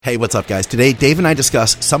Hey, what's up, guys? Today, Dave and I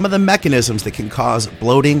discuss some of the mechanisms that can cause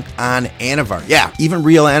bloating on Anavar. Yeah, even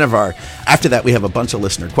real Anavar. After that, we have a bunch of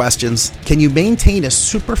listener questions. Can you maintain a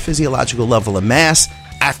super physiological level of mass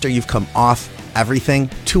after you've come off everything?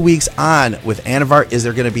 2 weeks on with Anavar, is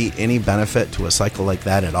there going to be any benefit to a cycle like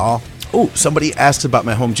that at all? Oh, somebody asks about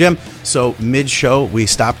my home gym. So mid-show, we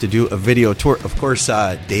stopped to do a video tour. Of course,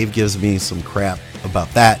 Dave gives me some crap about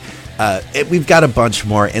that. We've got a bunch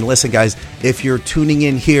more. And listen, guys, if you're tuning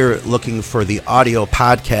in here looking for the audio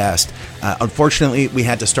podcast, unfortunately, we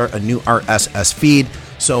had to start a new RSS feed.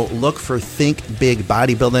 So look for Think Big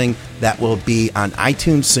Bodybuilding. That will be on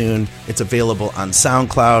iTunes soon. It's available on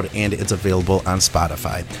SoundCloud and it's available on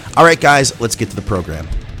Spotify. All right, guys, let's get to the program.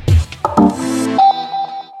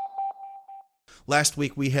 Last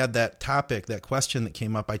week, we had that topic, that question that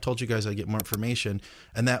came up. I told you guys I'd get more information,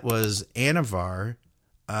 and that was Anavar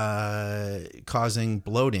causing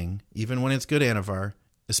bloating, even when it's good Anavar,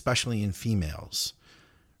 especially in females.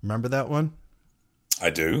 Remember that one?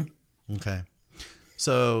 I do. Okay.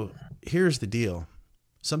 So here's the deal.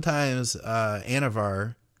 Sometimes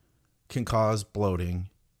Anavar can cause bloating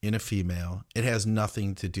in a female. It has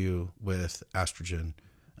nothing to do with estrogen.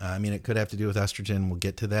 It could have to do with estrogen. We'll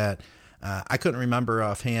get to that. I couldn't remember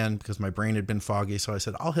offhand because my brain had been foggy. So I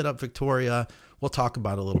said, I'll hit up Victoria. We'll talk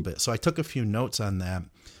about it a little bit. So I took a few notes on that.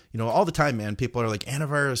 You know, all the time, man, people are like,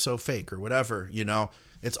 Anavar is so fake or whatever. You know,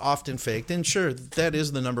 it's often faked. And sure, that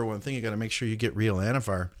is the number one thing. You got to make sure you get real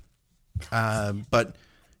Anavar. But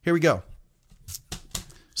here we go.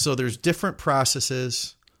 So there's different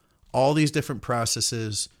processes. All these different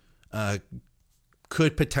processes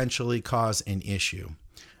could potentially cause an issue.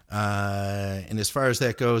 And as far as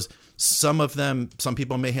that goes, some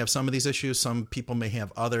people may have some of these issues. Some people may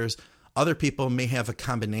have others. Other people may have a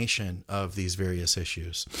combination of these various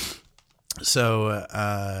issues. So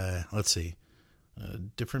let's see.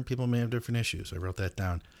 Different people may have different issues. I wrote that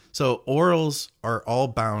down. So orals are all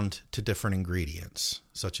bound to different ingredients,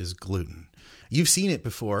 such as gluten. You've seen it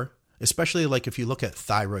before, especially like if you look at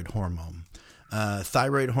thyroid hormone.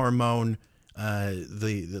 Thyroid hormone,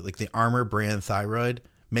 the Armour brand thyroid,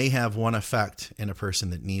 may have one effect in a person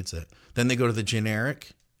that needs it. Then they go to the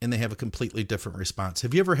generic and they have a completely different response.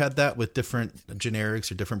 Have you ever had that with different generics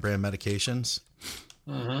or different brand medications?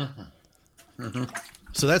 Mm-hmm. Mm-hmm.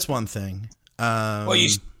 So that's one thing. Well,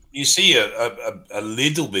 you see a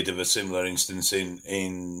little bit of a similar instance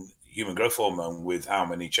in human growth hormone with how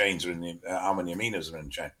many chains are in how many aminos are in the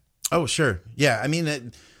chain. Oh, sure. Yeah.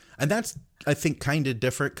 And that's, I think, kind of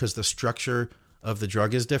different because the structure of the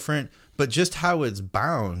drug is different, but just how it's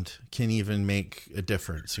bound can even make a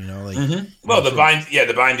difference, you know, like, well, the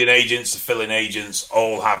binding agents, the filling agents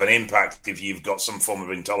all have an impact if you've got some form of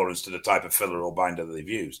intolerance to the type of filler or binder that they've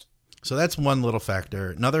used. So that's one little factor.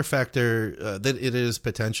 Another factor that it is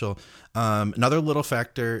potential. Another little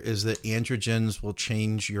factor is that androgens will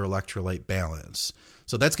change your electrolyte balance.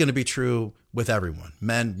 So that's going to be true with everyone,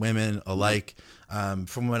 men, women alike.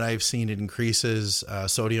 From what I've seen, it increases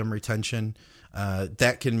sodium retention.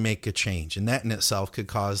 That can make a change, and that in itself could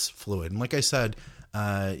cause fluid. And like I said,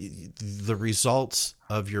 the results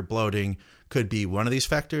of your bloating could be one of these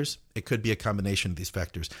factors. It could be a combination of these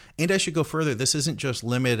factors. And I should go further. This isn't just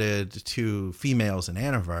limited to females and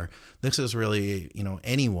Anavar. This is really,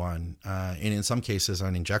 anyone, and in some cases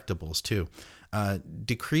on injectables too.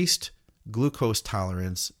 Decreased glucose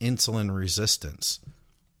tolerance, insulin resistance.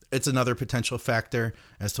 It's another potential factor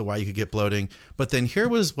as to why you could get bloating. But then here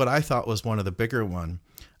was what I thought was one of the bigger one.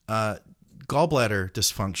 Gallbladder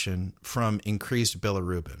dysfunction from increased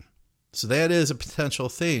bilirubin. So that is a potential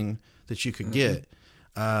thing that you could get.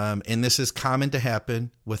 And this is common to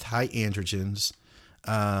happen with high androgens.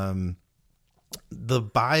 The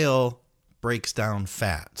bile breaks down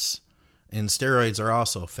fats, and steroids are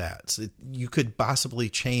also fats. You could possibly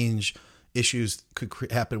change. Issues could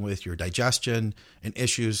happen with your digestion, and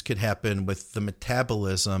issues could happen with the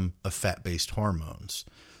metabolism of fat-based hormones.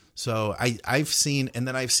 So I've seen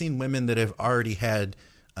women that have already had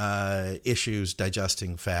issues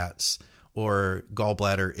digesting fats or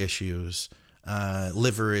gallbladder issues,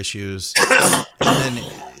 liver issues, and then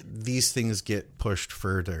these things get pushed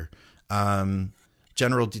further.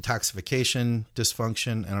 General detoxification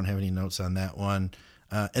dysfunction. I don't have any notes on that one.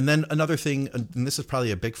 And then another thing, and this is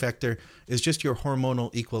probably a big factor, is just your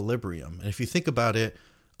hormonal equilibrium. And if you think about it,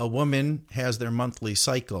 a woman has their monthly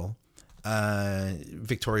cycle.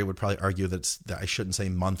 Victoria would probably argue that I shouldn't say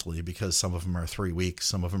monthly because some of them are 3 weeks,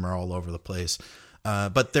 some of them are all over the place.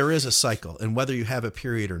 But there is a cycle, and whether you have a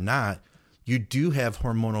period or not, you do have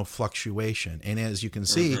hormonal fluctuation. And as you can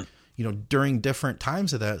see, during different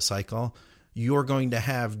times of that cycle, you're going to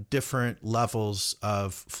have different levels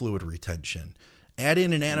of fluid retention. Add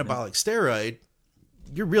in an anabolic steroid,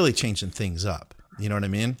 you're really changing things up. You know what I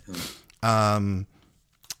mean?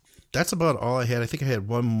 That's about all I had. I think I had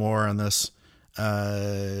one more on this.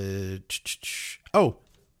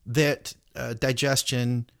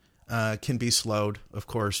 Digestion can be slowed, of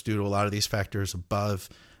course, due to a lot of these factors above.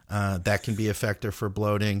 That can be a factor for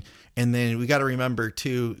bloating. And then we got to remember,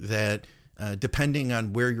 too, that depending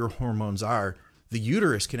on where your hormones are, the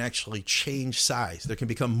uterus can actually change size. There can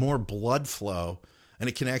become more blood flow, and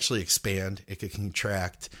it can actually expand. It can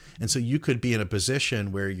contract. And so you could be in a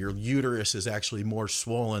position where your uterus is actually more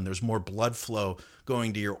swollen. There's more blood flow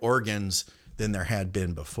going to your organs than there had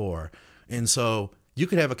been before. And so you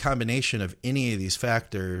could have a combination of any of these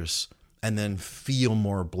factors and then feel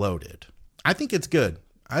more bloated. I think it's good.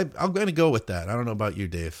 I'm going to go with that. I don't know about you,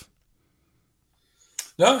 Dave.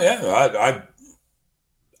 No, yeah.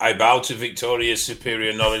 I bow to Victoria's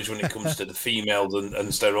superior knowledge when it comes to the females and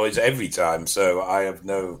steroids every time. So I have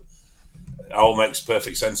it all makes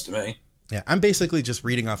perfect sense to me. Yeah, I'm basically just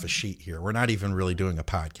reading off a sheet here. We're not even really doing a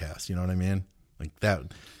podcast. You know what I mean? Like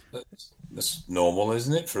that. That's normal,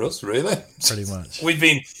 isn't it, for us, really? Pretty much. We've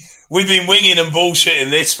been winging and bullshitting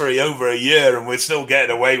this for over a year, and we're still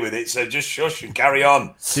getting away with it. So just shush and carry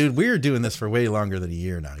on. Dude, we're doing this for way longer than a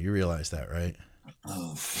year now. You realize that, right?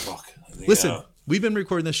 Oh, fuck. Listen, we've been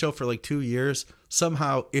recording this show for like 2 years.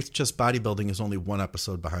 Somehow, It's Just Bodybuilding is only one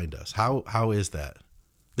episode behind us. How is that?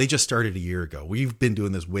 They just started a year ago. We've been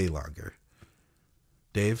doing this way longer.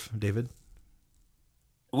 David?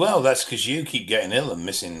 Well, that's because you keep getting ill and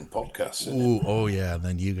missing podcasts. Oh, yeah.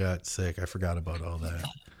 Then you got sick. I forgot about all that.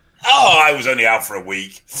 Oh, I was only out for a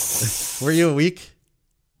week. Were you a week?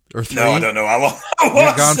 Or 3? No, I don't know how long I was. You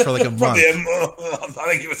were gone for like a month. I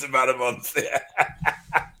think it was about a month.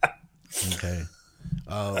 Okay.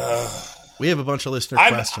 We have a bunch of listener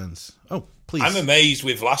questions. Oh, please. I'm amazed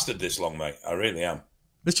we've lasted this long, mate. I really am.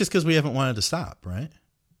 It's just because we haven't wanted to stop, right?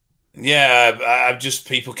 Yeah, I've just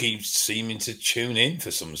people keep seeming to tune in for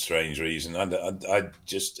some strange reason.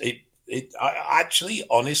 It actually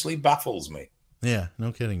honestly baffles me. Yeah,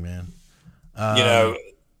 no kidding, man.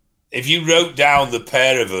 If you wrote down the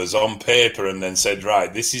pair of us on paper and then said,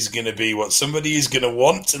 right, this is going to be what somebody is going to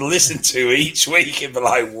want to listen to each week, and be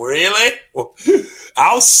like, really?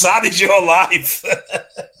 How sad is your life?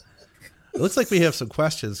 It looks like we have some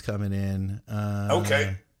questions coming in.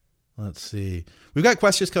 Okay. Let's see. We've got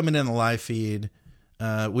questions coming in the live feed.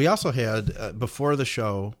 We also had, before the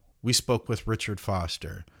show, we spoke with Richard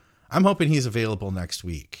Foster. I'm hoping he's available next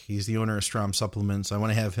week. He's the owner of Strom Supplements. I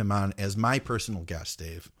want to have him on as my personal guest,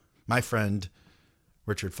 Dave. My friend,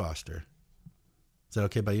 Richard Foster. Is that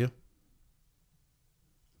okay by you?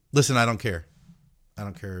 Listen, I don't care. I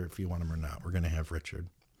don't care if you want him or not. We're going to have Richard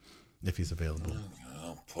if he's available.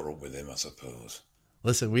 I'll put up with him, I suppose.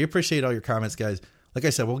 Listen, we appreciate all your comments, guys. Like I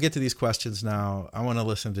said, we'll get to these questions now. I want to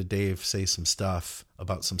listen to Dave say some stuff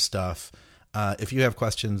about some stuff. If you have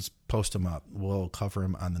questions, post them up. We'll cover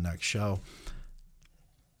them on the next show.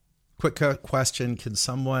 Quick question. Can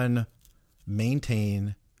someone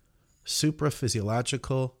maintain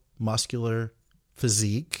supraphysiological muscular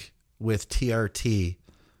physique with TRT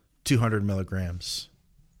 200 milligrams?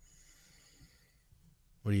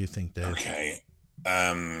 What do you think, Dave? Okay.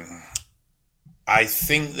 I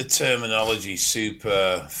think the terminology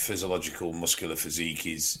super physiological muscular physique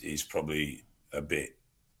is probably a bit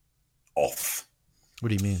off. What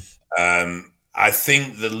do you mean? I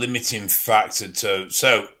think the limiting factor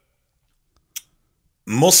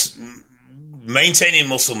maintaining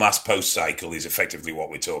muscle mass post-cycle is effectively what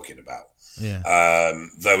we're talking about. Yeah.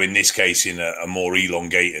 Though in this case, in a more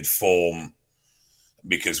elongated form,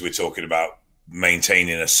 because we're talking about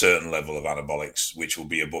maintaining a certain level of anabolics, which will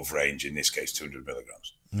be above range, in this case, 200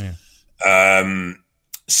 milligrams. Yeah.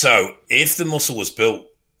 So if the muscle was built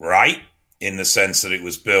right, in the sense that it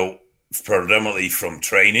was built predominantly from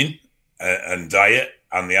training and diet,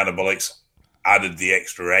 and the anabolics added the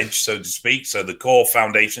extra edge, so to speak, so the core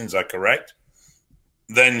foundations are correct,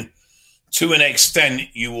 then to an extent,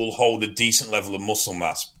 you will hold a decent level of muscle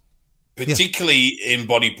mass, particularly in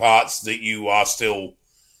body parts that you are still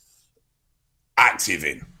active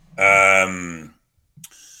in.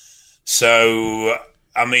 So,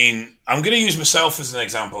 I mean, I'm going to use myself as an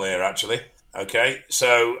example here, actually. Okay.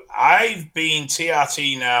 So I've been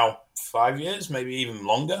TRT now 5 years, maybe even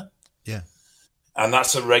longer. Yeah. And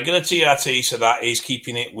that's a regular TRT. So that is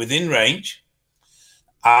keeping it within range.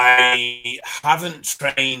 I haven't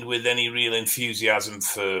trained with any real enthusiasm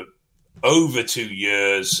for over 2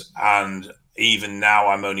 years. And even now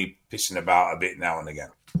I'm only pissing about a bit now and again.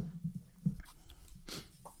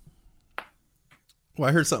 Well,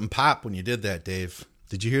 I heard something pop when you did that, Dave.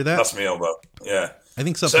 Did you hear that? That's my elbow. Yeah. I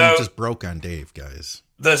think something just broke on Dave, guys.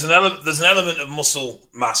 There's an element of muscle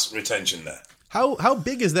mass retention there. How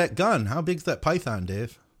big is that gun? How big is that python,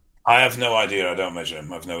 Dave? I have no idea. I don't measure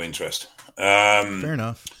them. I have no interest. Fair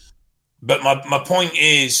enough. But my point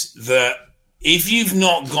is that if you've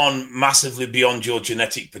not gone massively beyond your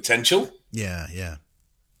genetic potential, yeah,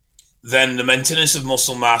 then the maintenance of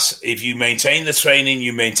muscle mass, if you maintain the training,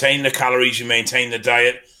 you maintain the calories, you maintain the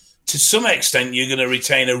diet, to some extent, you're going to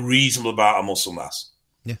retain a reasonable amount of muscle mass.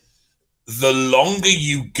 Yeah. The longer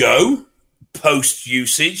you go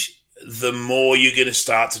post-usage, the more you're going to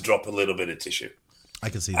start to drop a little bit of tissue. I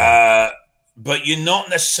can see that. But you're not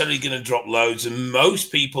necessarily going to drop loads. And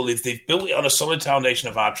most people, if they've built it on a solid foundation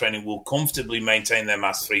of hard training, will comfortably maintain their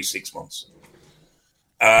mass 3-6 months.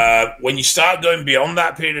 When you start going beyond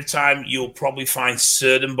that period of time, you'll probably find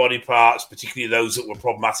certain body parts, particularly those that were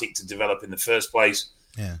problematic to develop in the first place,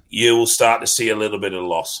 you will start to see a little bit of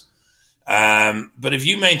loss. But if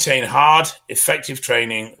you maintain hard, effective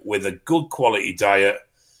training with a good quality diet,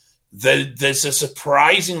 there's a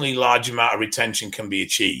surprisingly large amount of retention can be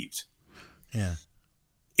achieved. Yeah.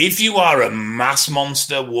 If you are a mass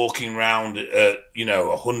monster walking around at,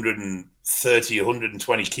 130,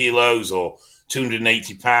 120 kilos or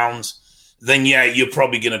 280 pounds, then you're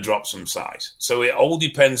probably going to drop some size. So it all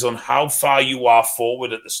depends on how far you are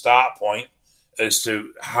forward at the start point as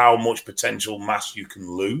to how much potential mass you can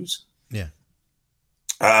lose. Yeah.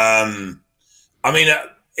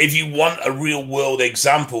 If you want a real world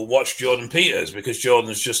example, watch Jordan Peters, because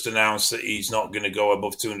Jordan's just announced that he's not going to go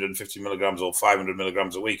above 250 milligrams or 500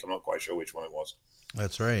 milligrams a week. I'm not quite sure which one it was.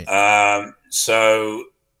 That's right. So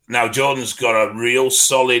now Jordan's got a real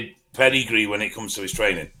solid pedigree when it comes to his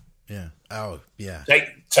training. Yeah. Oh, yeah.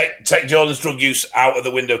 Take Jordan's drug use out of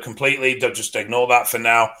the window completely. Don't just ignore that for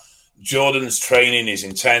now. Jordan's training is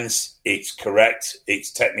intense. It's correct. It's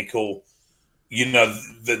technical. You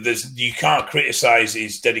can't criticize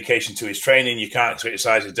his dedication to his training. You can't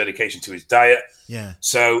criticize his dedication to his diet. Yeah.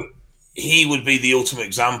 So he would be the ultimate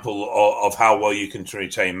example of how well you can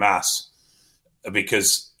retain mass,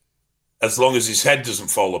 because as long as his head doesn't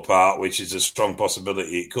fall apart, which is a strong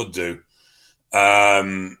possibility it could do,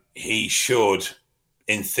 he should,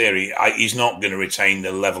 in theory, he's not going to retain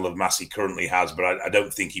the level of mass he currently has, but I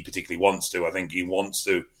don't think he particularly wants to. I think he wants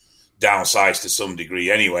to downsize to some degree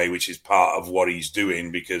anyway, which is part of what he's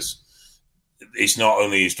doing, because it's not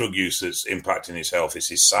only his drug use that's impacting his health, it's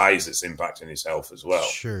his size that's impacting his health as well.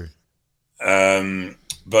 Sure.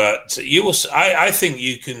 But I think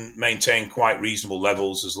you can maintain quite reasonable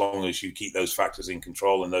levels as long as you keep those factors in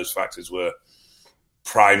control, and those factors were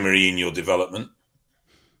primary in your development.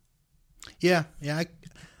 Yeah.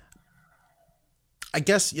 I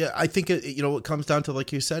guess, I think, it comes down to,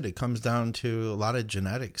 like you said, it comes down to a lot of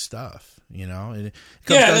genetic stuff, and it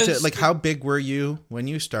comes down to, like, how big were you when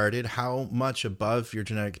you started? How much above your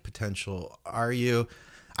genetic potential are you?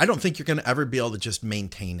 I don't think you're going to ever be able to just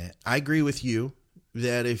maintain it. I agree with you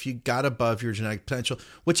that if you got above your genetic potential,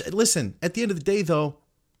 which, listen, at the end of the day, though,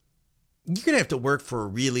 you're going to have to work for a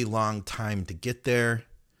really long time to get there.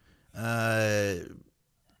 And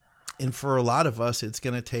for a lot of us, it's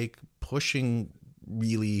going to take pushing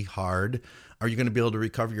really hard. Are you going to be able to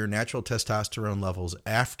recover your natural testosterone levels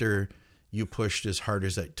after you pushed as hard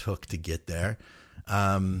as it took to get there?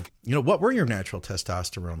 What were your natural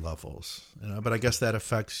testosterone levels? But I guess that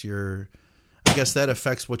affects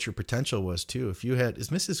what your potential was too. Is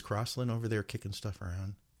Mrs. Crossland over there kicking stuff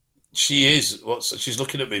around? She is. She's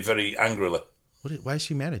looking at me very angrily. Why is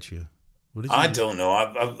she mad at you? I don't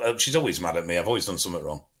know. She's always mad at me. I've always done something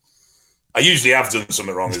wrong. I usually have done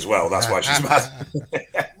something wrong as well. That's why she's mad.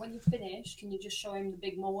 When you finish, can you just show him the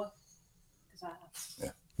big mower?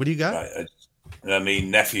 Yeah. What do you got? Right,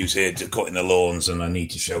 nephew's here to cutting the lawns, and I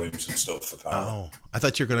need to show him some stuff. Oh, I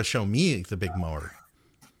thought you were going to show me the big mower.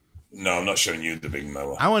 No, I'm not showing you the big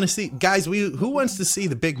mower. I want to see, guys. Who wants to see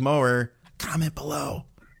the big mower? Comment below.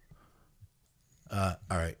 All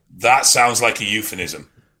right. That sounds like a euphemism.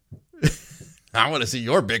 I want to see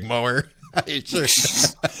your big mower. Sure.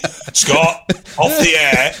 Scott, off the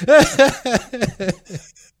air.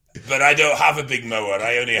 But I don't have a big mower.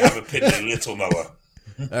 I only have a piddly little mower.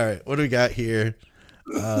 All right. What do we got here?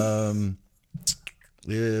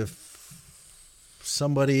 If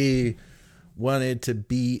somebody wanted to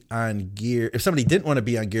be on gear, if somebody didn't want to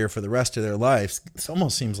be on gear for the rest of their lives, this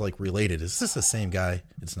almost seems like related. Is this the same guy?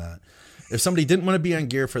 It's not. If somebody didn't want to be on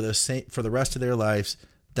gear for the rest of their lives,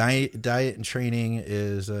 diet and training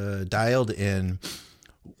is dialed in,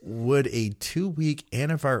 would a 2-week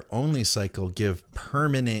Anavar only cycle give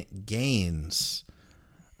permanent gains?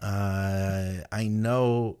 I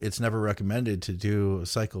know it's never recommended to do a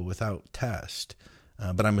cycle without test,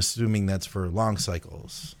 but I'm assuming that's for long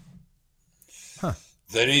cycles. Huh.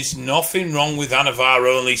 There is nothing wrong with Anavar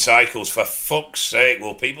only cycles. For fuck's sake,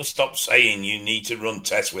 will people stop saying you need to run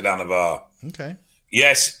tests with Anavar? Okay.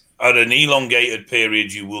 Yes, at an elongated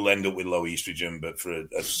period, you will end up with low estrogen, but for an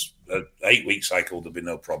 8-week cycle, there'll be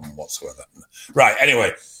no problem whatsoever. Right,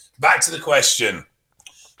 anyway, back to the question.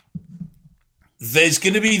 There's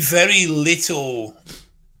going to be very little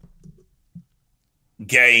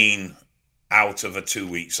gain out of a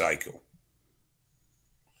 2-week cycle.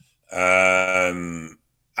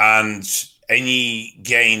 And any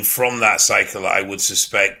gain from that cycle, I would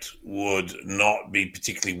suspect, would not be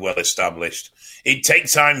particularly well established. It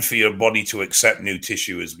takes time for your body to accept new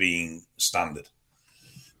tissue as being standard.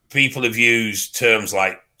 People have used terms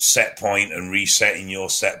like set point and resetting your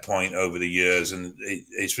set point over the years, and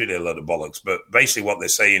it's really a load of bollocks. But basically what they're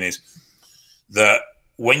saying is that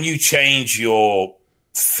when you change your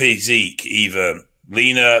physique, either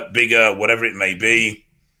leaner, bigger, whatever it may be,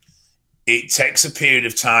 it takes a period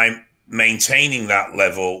of time maintaining that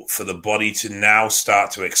level for the body to now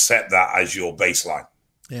start to accept that as your baseline.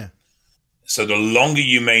 Yeah. So the longer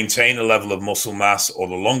you maintain a level of muscle mass, or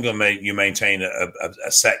the longer you maintain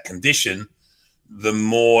a set condition, the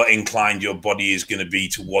more inclined your body is going to be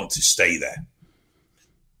to want to stay there.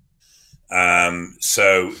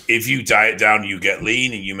 So if you diet down, you get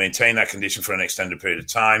lean, and you maintain that condition for an extended period of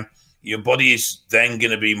time, your body is then going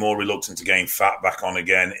to be more reluctant to gain fat back on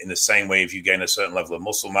again. In the same way, if you gain a certain level of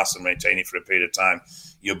muscle mass and maintain it for a period of time,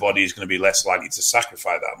 your body is going to be less likely to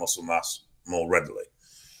sacrifice that muscle mass more readily.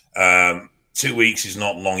 2 weeks is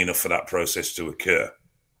not long enough for that process to occur.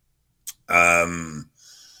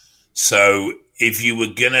 So if you were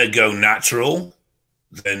going to go natural,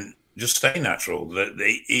 then just stay natural.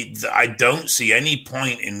 I don't see any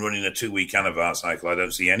point in running a 2-week Anavar cycle. I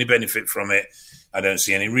don't see any benefit from it. I don't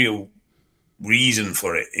see any real reason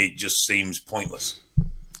for it. It just seems pointless.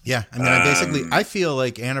 Yeah. I mean, I feel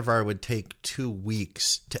like Anavar would take 2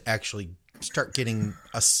 weeks to actually start getting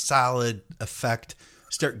a solid effect,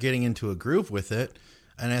 start getting into a groove with it.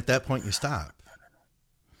 And at that point you stop.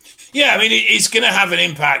 Yeah. I mean, it's going to have an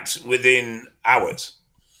impact within hours.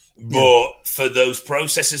 But for those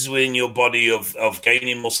processes within your body of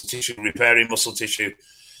gaining muscle tissue, repairing muscle tissue,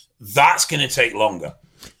 that's going to take longer.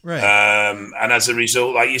 Right. And as a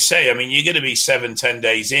result, like you say, I mean, you're going to be 7-10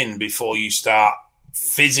 days in before you start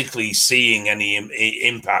physically seeing any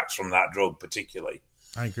impacts from that drug, particularly.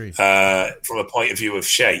 I agree. From a point of view of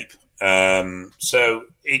shape. So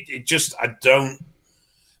it just, I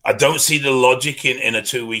don't see the logic in a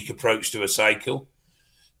 2-week approach to a cycle.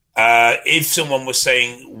 If someone was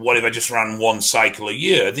saying, what if I just ran one cycle a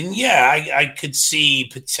year? Then I could see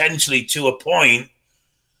potentially, to a point,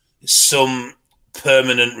 some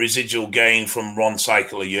permanent residual gain from one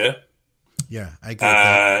cycle a year. Yeah, I agree with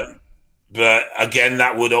that. But again,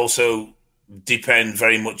 that would also depend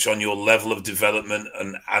very much on your level of development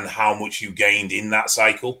and how much you gained in that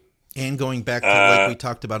cycle. And going back to like we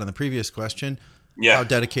talked about in the previous question, how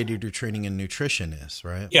dedicated your training and nutrition is,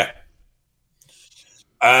 right? Yeah.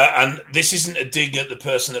 And this isn't a dig at the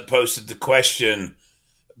person that posted the question,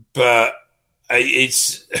 but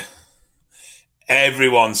it's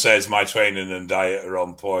everyone says my training and diet are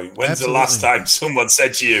on point. When's the last time someone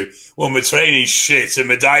said to you, well, my training's shit and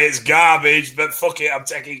my diet's garbage, but fuck it, I'm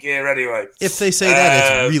taking care anyway? If they say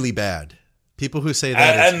that, it's really bad. People who say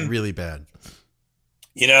that, it's really bad.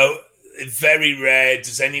 You know, very rare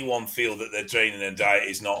does anyone feel that their training and diet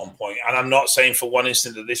is not on point. And I'm not saying for one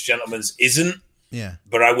instant that this gentleman's isn't. Yeah.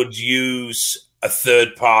 But I would use a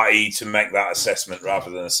third party to make that assessment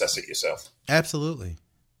rather than assess it yourself. Absolutely.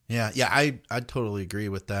 Yeah, I totally agree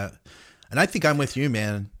with that. And I think I'm with you,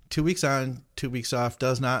 man. 2 weeks on, 2 weeks off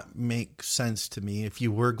does not make sense to me. If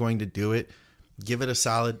you were going to do it, give it a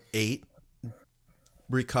solid 8,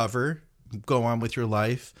 recover, go on with your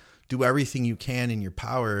life, do everything you can in your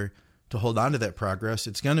power to hold on to that progress.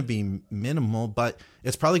 It's going to be minimal, but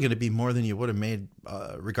it's probably going to be more than you would have made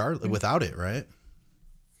regardless without it, right?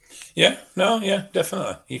 Yeah,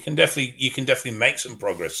 definitely. You can definitely make some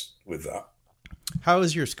progress with that. How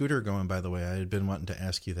is your scooter going, by the way? I had been wanting to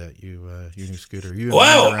ask you that. Your new scooter.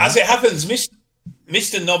 Well, as it happens, Mr.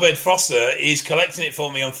 Knobhead Foster is collecting it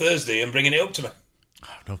for me on Thursday and bringing it up to me.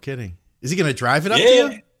 Oh, no kidding. Is he going to drive it up to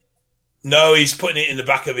you? No, he's putting it in the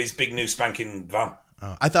back of his big new spanking van.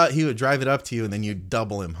 Oh, I thought he would drive it up to you and then you'd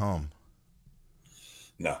double him home.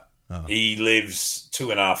 No. Oh. He lives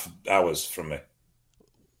 2.5 hours from me.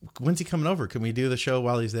 When's he coming over? Can we do the show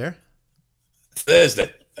while he's there?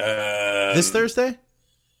 Thursday. This Thursday?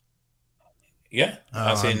 Yeah,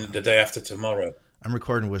 as in the day after tomorrow. I'm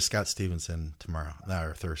recording with Scott Stevenson tomorrow,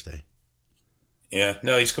 or Thursday. Yeah,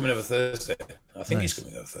 no, he's coming over Thursday. I think Nice. he's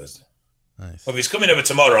coming over Thursday. Nice. Well, if he's coming over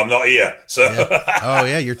tomorrow, I'm not here. So, Yeah. Oh,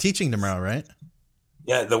 yeah, you're teaching tomorrow, right?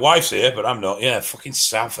 yeah, the wife's here, but I'm not. Yeah, fucking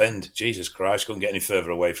Southend. Jesus Christ, couldn't get any further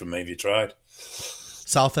away from me if you tried.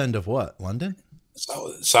 South end of what? London?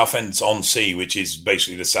 Southend's on sea, which is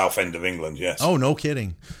basically the south end of England, yes. Oh, no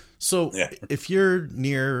kidding. So Yeah. if you're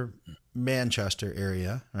near Manchester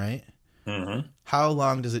area, right? Mm-hmm. How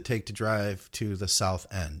long does it take to drive to the south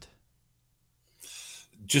end?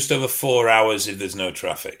 Just over 4 hours if there's no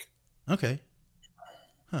traffic. Okay.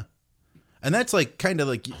 Huh. And that's like kind of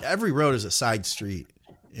like every road is a side street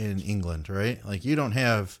in England, right? Like you don't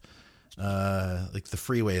have like the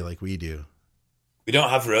freeway like we do. We don't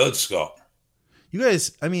have roads, Scott. You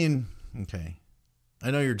guys, I mean, okay.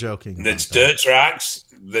 I know you're joking. There's about that. dirt tracks.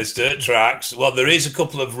 There's dirt tracks. Well, there is a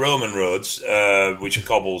couple of Roman roads, which are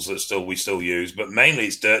cobbles that we still use, but mainly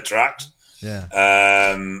it's dirt tracks.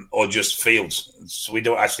 Yeah. Or just fields. So we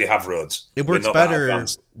don't actually have roads. It We're works not that better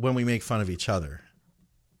advanced. when we make fun of each other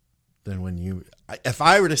than when you. If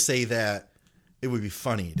I were to say that, it would be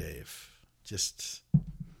funny, Dave. Just.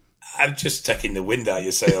 I'm just taking the wind out of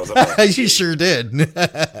your sails. aren't I? You sure did.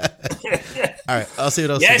 All right, I'll see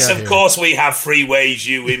what else. Yes, you got of here. course we have freeways,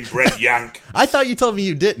 you inbred yank. I thought you told me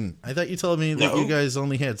you didn't. I thought you told me that No. you guys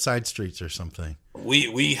only had side streets or something.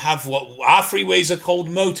 We have what our freeways are called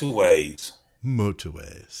motorways.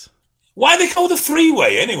 Motorways. Why are they called a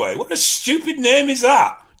freeway anyway? What a stupid name is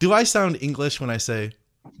that? Do I sound English when I say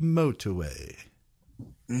motorway?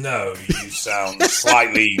 No, you sound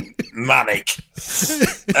slightly manic.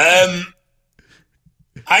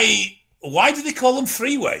 Why do they call them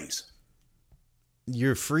freeways?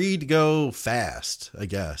 You're free to go fast, I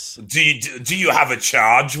guess. Do you have a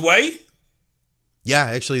charge way? Yeah,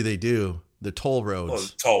 actually they do. The toll Or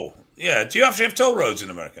roads. toll? Yeah. Do you actually have toll roads in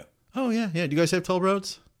America? Oh yeah, yeah. Do you guys have toll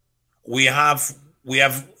roads? We have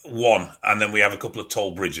one, and then we have a couple of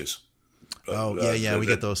toll bridges. Oh yeah, we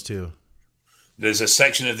get those too. There's a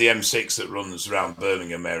section of the M6 that runs around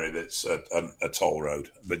Birmingham area that's a toll road,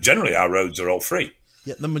 but generally our roads are all free.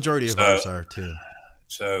 Yeah, the majority of ours are too.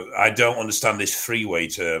 So I don't understand this freeway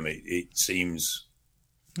term. It seems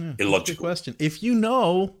That's a good illogical. question. If you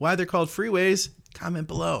know why they're called freeways, comment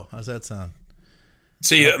below. How's that sound?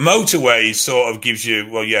 See, motorway sort of gives you,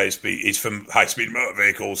 well, yeah, it's for high-speed motor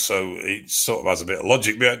vehicles, so it sort of has a bit of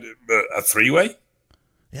logic. But a freeway?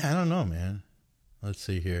 Yeah, I don't know, man. Let's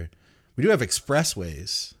see here. We do have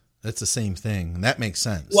expressways. That's the same thing, and that makes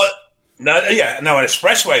sense. What? No, yeah, no, an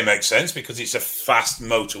expressway makes sense because it's a fast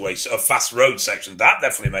motorway, a fast road section. That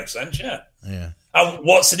definitely makes sense, yeah. Yeah. And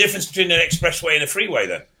what's the difference between an expressway and a freeway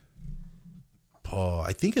then? Oh,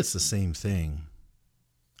 I think it's the same thing.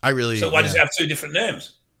 I really. So why does it have two different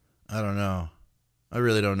names? I don't know. I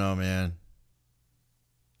really don't know, man.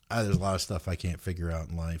 There's a lot of stuff I can't figure out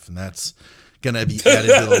in life, and that's gonna be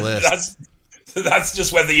added to the list. That's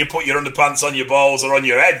just whether you put your underpants on your balls or on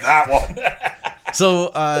your head. That one.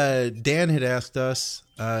 So Dan had asked us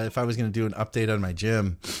if I was going to do an update on my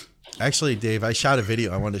gym. Actually, Dave, I shot a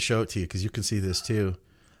video. I wanted to show it to you because you can see this too.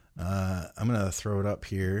 I'm going to throw it up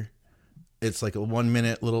here. It's like a 1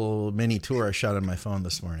 minute little mini tour I shot on my phone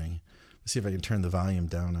this morning. Let's see if I can turn the volume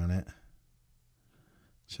down on it.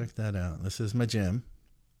 Check that out. This is my gym.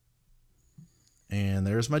 And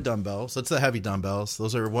there's my dumbbells. That's the heavy dumbbells.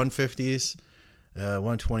 Those are 150s,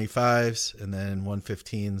 125s, and then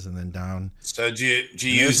 115s, and then down. So do you And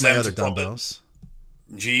use there's my them other to prop dumbbells.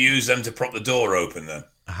 do you use them to prop the door open then?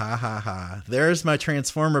 Ha ha ha. There's my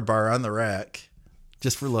transformer bar on the rack.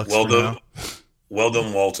 Just for looks. Well for done. now. Well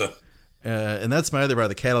done, Walter. And that's my other bar,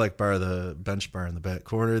 the Cadillac bar, the bench bar in the back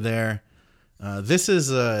corner there. This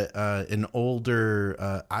is an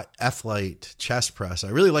older F-Lite chest press. I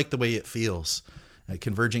really like the way it feels.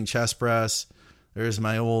 Converging chest press. There's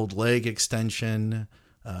my old leg extension,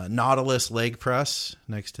 Nautilus leg press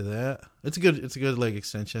next to that. It's a good leg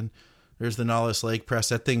extension. There's the Nautilus leg press.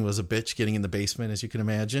 That thing was a bitch getting in the basement, as you can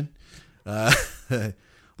imagine.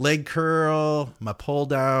 Leg curl, my pull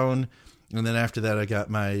down. And then after that, I got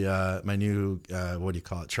my my new, what do you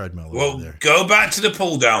call it, treadmill Well, over there. go back to the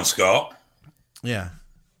pull down, Scott. Yeah.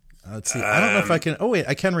 Let's see. I don't know if I can. Oh, wait,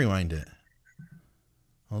 I can rewind it.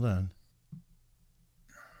 Hold on.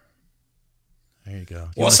 There you go.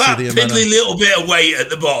 You What's wanna that see the amount piddly little bit of weight at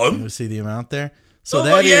the You bottom? want to see the amount there? So Oh,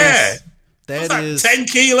 that is yeah. that What's is 10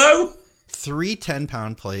 kilo? 3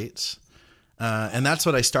 10-pound plates. And that's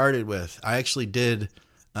what I started with. I actually did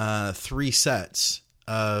 3 sets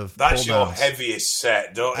of That's pull your downs. heaviest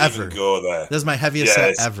set. Don't Ever. even go there. That's my heaviest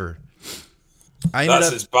Yes. set ever. I That's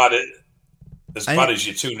ended as bad as as bad as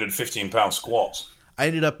your 215-pound squats. I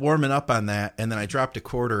ended up warming up on that, and then I dropped a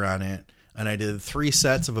quarter on it, and I did 3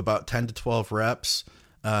 sets of about 10 to 12 reps,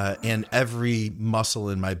 and every muscle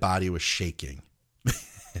in my body was shaking.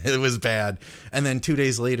 It was bad. And then 2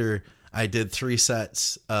 days later, I did 3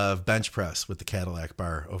 sets of bench press with the Cadillac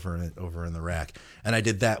bar over in the rack, and I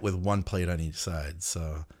did that with 1 plate on each side.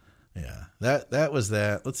 So, yeah, that was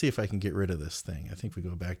that. Let's see if I can get rid of this thing. I think we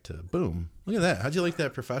go back to boom. Look at that. How'd you like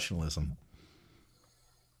that professionalism?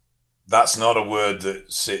 That's not a word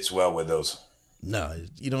that sits well with us. No,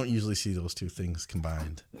 you don't usually see those two things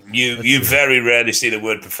combined. You very rarely see the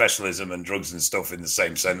word professionalism and drugs and stuff in the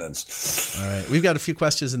same sentence. All right. We've got a few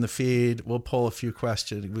questions in the feed. We'll pull a few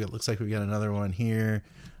questions. It looks like we got another one here.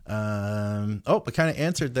 I kind of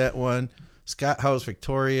answered that one. Scott, how's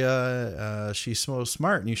Victoria? She's so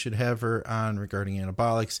smart, and you should have her on regarding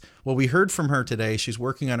anabolics. Well, we heard from her today. She's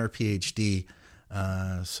working on her PhD,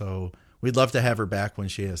 so we'd love to have her back when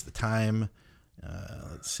she has the time.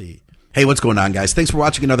 Let's see. Hey, what's going on, guys? Thanks for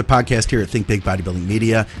watching another podcast here at Think Big Bodybuilding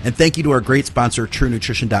Media. And thank you to our great sponsor,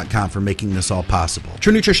 TrueNutrition.com, for making this all possible.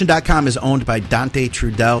 TrueNutrition.com is owned by Dante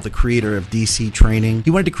Trudell, the creator of DC Training.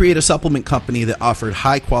 He wanted to create a supplement company that offered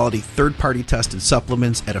high-quality, third-party tested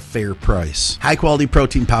supplements at a fair price. High-quality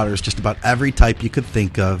protein powders, just about every type you could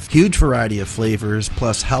think of. Huge variety of flavors,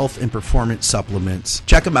 plus health and performance supplements.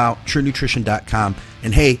 Check them out, TrueNutrition.com.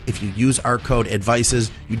 And hey, if you use our code ADVICES,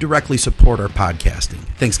 you directly support our podcasting.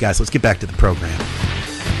 Thanks, guys. Let's get back to the program.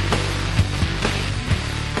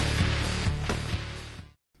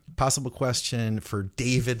 Possible question for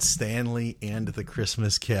David Stanley and the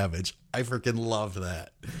Christmas cabbage. I freaking love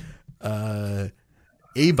that.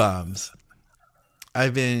 A-bombs.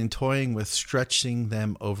 I've been toying with stretching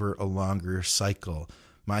them over a longer cycle.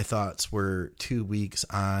 My thoughts were 2 weeks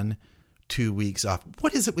on, 2 weeks off.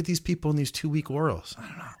 What is it with these people in these 2-week orals? I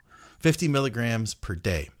don't know. 50 milligrams per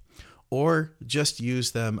day, or just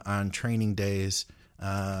use them on training days.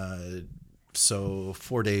 So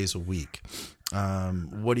 4 days a week.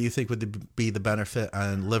 What do you think would be the benefit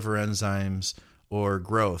on liver enzymes or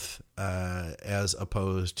growth, as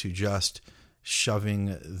opposed to just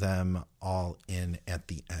shoving them all in at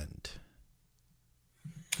the end?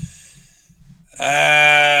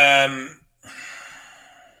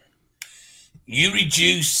 You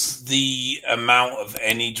reduce the amount of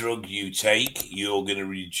any drug you take, you're going to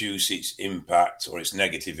reduce its impact or its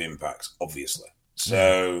negative impacts, obviously.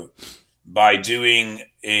 So by doing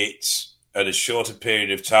it at a shorter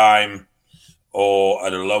period of time or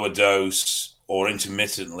at a lower dose or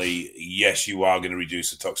intermittently, yes, you are going to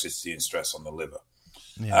reduce the toxicity and stress on the liver.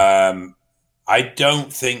 Yeah. I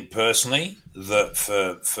don't think personally that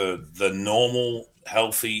for the normal,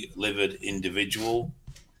 healthy livered individual,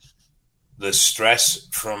 the stress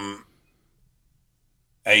from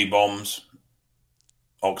A-bombs,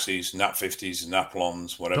 oxys, NAT50s,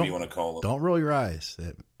 Napoleons, whatever you want to call them. Don't roll your eyes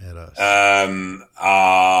at us.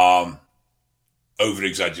 Are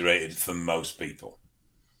over-exaggerated for most people.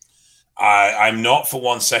 I'm not for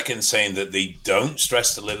 1 second saying that they don't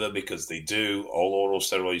stress the liver, because they do. All oral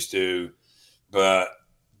steroids do. But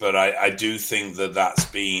I do think that that's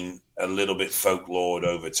been a little bit folklored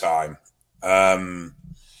over time.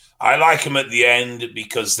 I like them at the end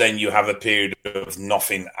because then you have a period of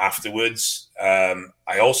nothing afterwards.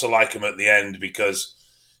 I also like them at the end because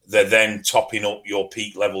they're then topping up your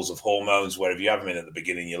peak levels of hormones, where if you have them in at the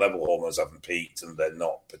beginning, your level of hormones haven't peaked and they're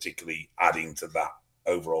not particularly adding to that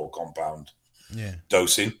overall compound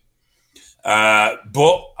dosing.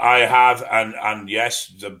 But I have, and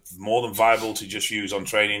yes, they're more than viable to just use on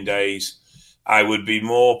training days. I would be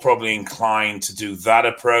more probably inclined to do that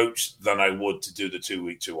approach than I would to do the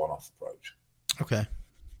 2-week, 2-on-off approach. Okay.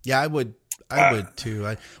 Yeah, I would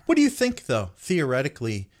too. What do you think, though,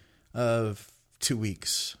 theoretically, of 2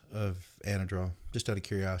 weeks of Anadrol? Just out of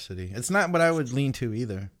curiosity. It's not what I would lean to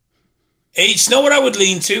either. It's not what I would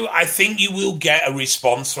lean to. I think you will get a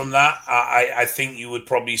response from that. I think you would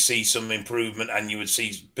probably see some improvement, and you would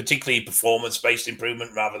see particularly performance-based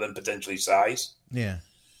improvement rather than potentially size. Yeah.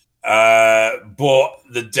 But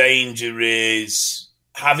the danger is,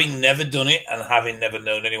 having never done it and having never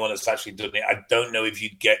known anyone that's actually done it, I don't know if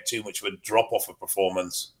you'd get too much of a drop off of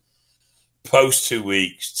performance post 2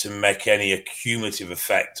 weeks to make any accumulative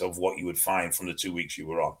effect of what you would find from the 2 weeks you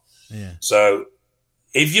were on. Yeah. So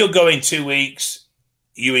if you're going 2 weeks,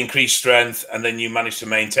 you increase strength and then you manage to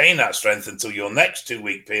maintain that strength until your next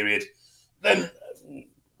 2-week period, then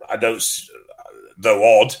I don't,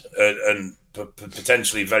 though odd and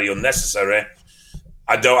potentially very unnecessary,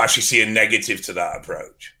 I don't actually see a negative to that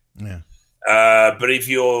approach. Yeah. But if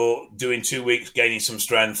you're doing 2 weeks, gaining some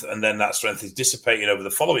strength, and then that strength is dissipating over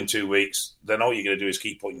the following 2 weeks, then all you're going to do is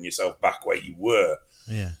keep putting yourself back where you were.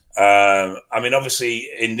 Yeah. I mean, obviously,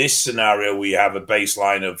 in this scenario, we have a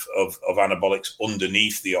baseline of anabolics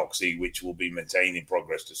underneath the oxy, which will be maintaining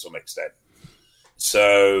progress to some extent.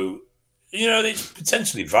 So, it's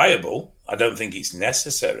potentially viable. I don't think it's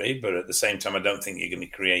necessary, but at the same time, I don't think you're going to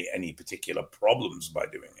create any particular problems by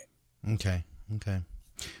doing it. Okay.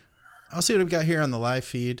 I'll see what I've got here on the live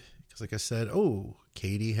feed. Because like I said,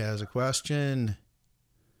 Katie has a question.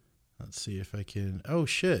 Let's see if I can. Oh,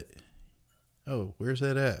 shit. Oh, where's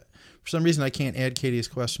that at? For some reason, I can't add Katie's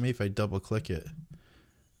question. Maybe if I double click it.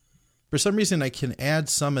 For some reason, I can add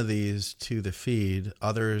some of these to the feed.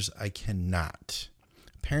 Others, I cannot.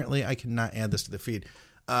 Apparently, I cannot add this to the feed.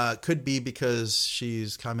 Could be because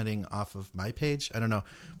she's commenting off of my page. I don't know.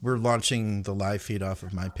 We're launching the live feed off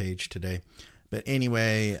of my page today. But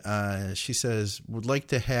anyway, she says, would like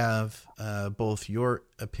to have both of your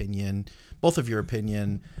opinion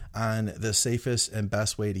on the safest and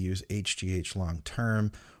best way to use HGH long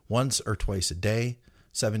term, once or twice a day,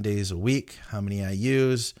 7 days a week. How many I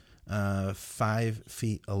use? 5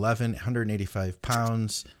 feet 11, 185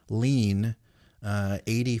 pounds, lean,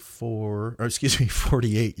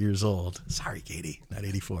 48 years old. Sorry, Katie, not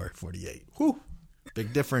 84, 48. Whew,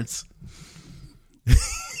 big difference.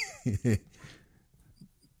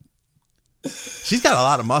 She's got a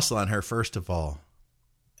lot of muscle on her, first of all.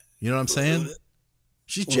 You know what I'm saying?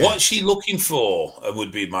 She's jacked. What's she looking for?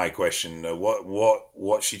 Would be my question.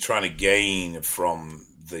 What's she trying to gain from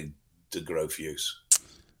the growth use?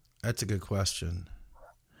 That's a good question.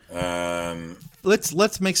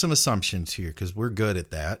 Let's make some assumptions here because we're good at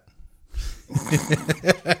that.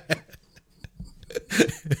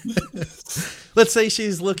 Let's say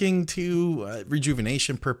she's looking to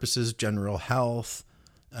rejuvenation purposes, general health.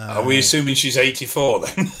 Are we assuming she's 84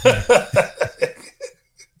 then?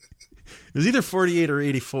 It was either 48 or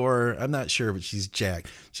 84. I'm not sure, but she's jacked.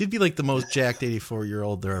 She'd be like the most jacked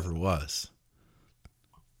 84-year-old there ever was.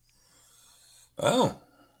 Oh,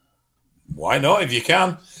 why not if you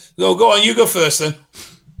can? Go on, you go first then.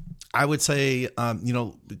 I would say,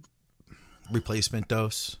 replacement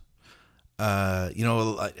dose. I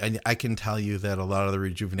can tell you that a lot of the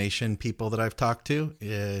rejuvenation people that I've talked to,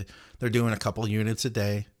 they're doing a couple units a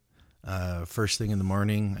day, first thing in the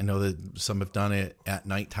morning. I know that some have done it at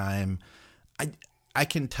nighttime. I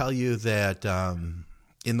can tell you that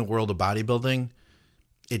in the world of bodybuilding,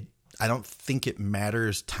 I don't think it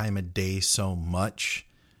matters time of day so much.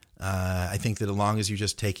 I think that as long as you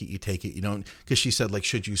just take it, you take it. You don't, because she said, like,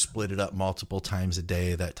 should you split it up multiple times a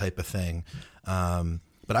day, that type of thing.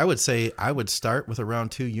 But I would say I would start with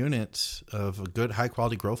around 2 units of a good high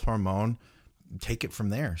quality growth hormone, take it from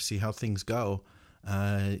there, see how things go.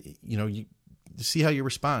 You see how you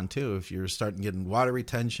respond too. If you're starting getting water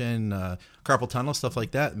retention, carpal tunnel, stuff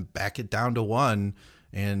like that, and back it down to 1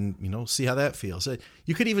 and, see how that feels.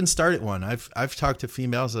 You could even start at 1. I've talked to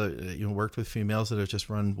females that, worked with females that have just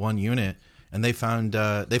run 1 unit, and they found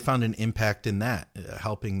an impact in that,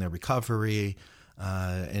 helping their recovery,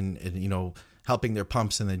 and helping their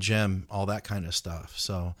pumps in the gym, all that kind of stuff.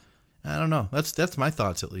 So I don't know. That's my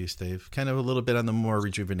thoughts, at least, Dave. Kind of a little bit on the more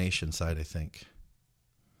rejuvenation side, I think.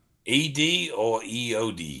 ED or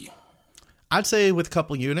EOD? I'd say with a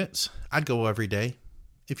couple units, I'd go every day.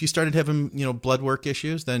 If you started having, blood work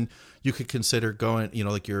issues, then you could consider going,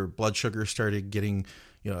 like your blood sugar started getting,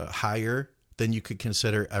 higher, then you could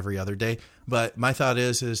consider every other day. But my thought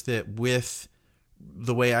is that with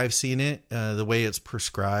the way I've seen it, the way it's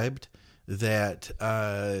prescribed, that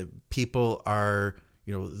people are,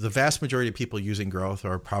 the vast majority of people using growth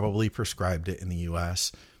are probably prescribed it in the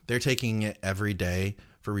US. They're taking it every day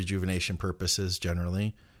for rejuvenation purposes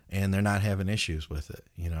generally, and they're not having issues with it,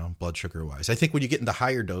 blood sugar wise. I think when you get into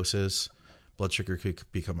higher doses, blood sugar could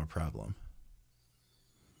become a problem.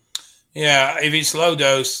 Yeah, if it's low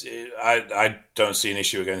dose, I don't see an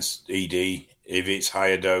issue against ED. If it's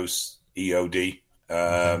higher dose, EOD.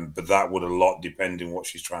 But that would a lot depend on what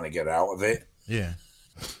she's trying to get out of it. Yeah.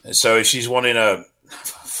 So if she's wanting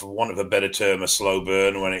for want of a better term, a slow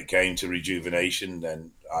burn when it came to rejuvenation,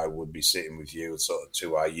 then I would be sitting with you at sort of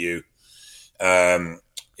 2 IU.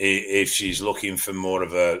 If she's looking for more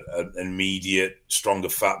of an immediate, stronger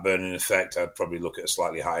fat burning effect, I'd probably look at a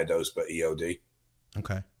slightly higher dose, but EOD.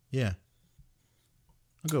 Okay. Yeah.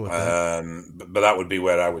 I'll go with that. But that would be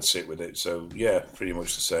where I would sit with it. So, yeah, pretty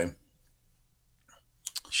much the same.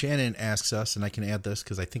 Shannon asks us, and I can add this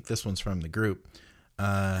because I think this one's from the group.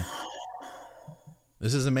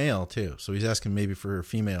 This is a male, too. So he's asking maybe for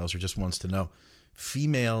females or just wants to know.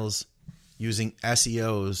 Females using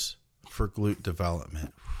SEOs for glute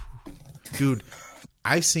development. Dude,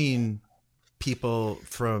 I've seen people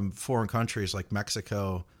from foreign countries like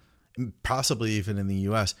Mexico, possibly even in the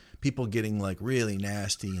US, people getting like really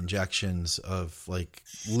nasty injections of like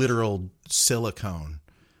literal silicone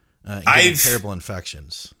and getting terrible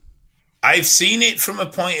infections. I've seen it from a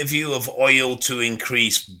point of view of oil to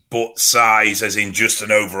increase butt size, as in just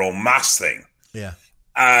an overall mass thing. Yeah.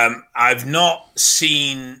 I've not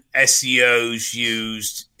seen SEOs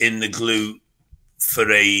used in the glute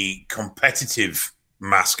for a competitive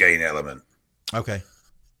mass gain element. Okay.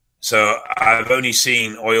 So I've only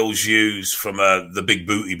seen oils used from the big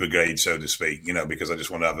booty brigade, so to speak, because I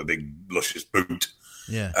just want to have a big luscious boot.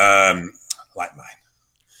 Yeah. Like mine.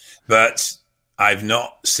 But I've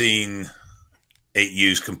not seen it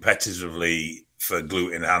used competitively for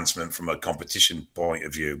glute enhancement from a competition point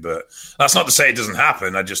of view. But that's not to say it doesn't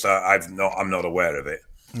happen. I'm not aware of it.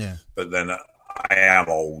 Yeah. But then I am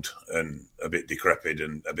old and a bit decrepit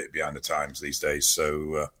and a bit behind the times these days.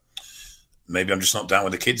 So maybe I'm just not down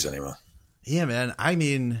with the kids anymore. Yeah, man. I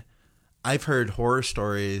mean, I've heard horror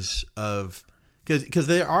stories of because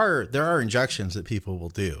there are injections that people will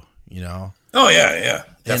do, Oh yeah,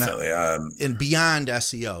 definitely. And beyond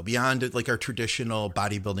SEO, beyond like our traditional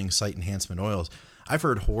bodybuilding site enhancement oils, I've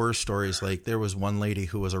heard horror stories. Like there was one lady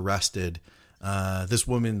who was arrested. This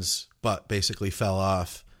woman's butt basically fell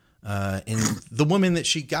off, and the woman that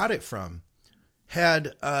she got it from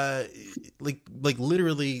had like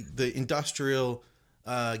literally the industrial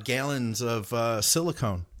gallons of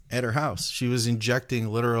silicone at her house. She was injecting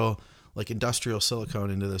literal like industrial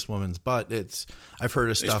silicone into this woman's butt. I've heard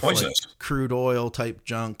of stuff like crude oil type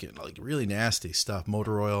junk and like really nasty stuff,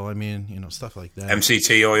 motor oil. I mean, stuff like that.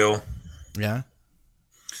 MCT oil. Yeah.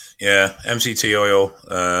 Yeah. MCT oil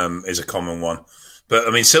is a common one, but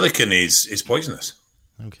I mean, silicone is poisonous.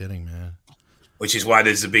 No kidding, man. Which is why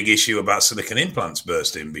there's a big issue about silicone implants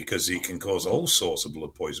bursting, because it can cause all sorts of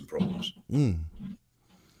blood poison problems.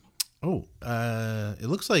 Oh, it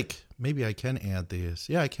looks like maybe I can add these.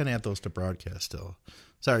 Yeah, I can add those to broadcast still.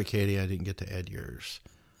 Sorry, Katie, I didn't get to add yours.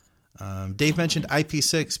 Dave mentioned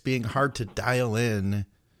IP6 being hard to dial in.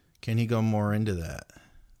 Can he go more into that?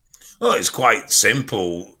 Well, it's quite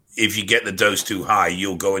simple. If you get the dose too high,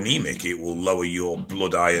 you'll go anemic. It will lower your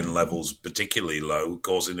blood iron levels particularly low,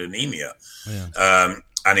 causing anemia. Yeah.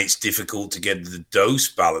 And it's difficult to get the dose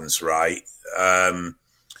balance right.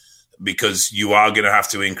 Because you are going to have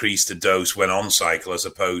to increase the dose when on cycle as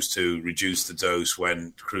opposed to reduce the dose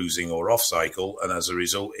when cruising or off cycle. And as a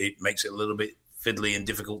result, it makes it a little bit fiddly and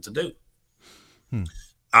difficult to do.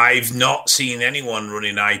 I've not seen anyone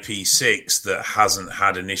running IP6 that hasn't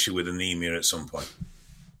had an issue with anemia at some point.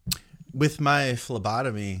 With my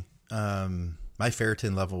phlebotomy, my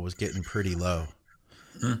ferritin level was getting pretty low.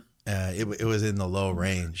 It was in the low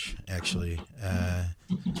range, actually.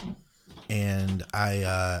 And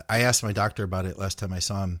I asked my doctor about it last time I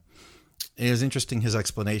saw him. And it was interesting, his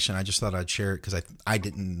explanation. I just thought I'd share it because I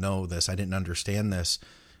didn't know this. I didn't understand this.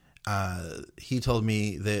 He told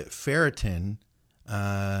me that ferritin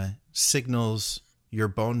signals your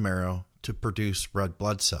bone marrow to produce red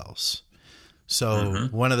blood cells. So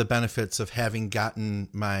one of the benefits of having gotten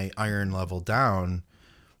my iron level down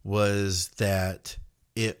was that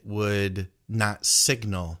it would not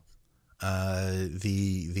signal it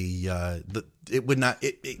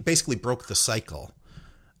basically broke the cycle.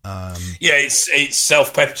 It's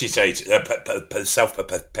self-perpetuated. Yeah,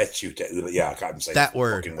 I can't even say that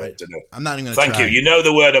word. Right? I'm not even going to Thank you. You know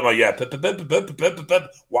the word.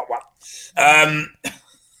 What?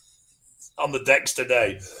 On the decks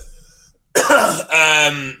today.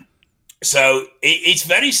 So it's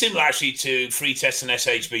very similar actually to free test and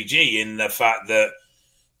SHBG in the fact that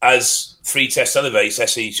as free test elevates,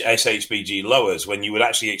 SHBG lowers. When you would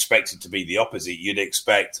actually expect it to be the opposite, you'd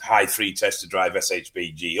expect high free test to drive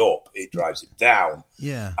SHBG up. It drives it down.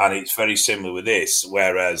 Yeah. And it's very similar with this,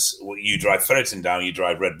 whereas you drive ferritin down, you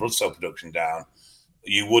drive red blood cell production down.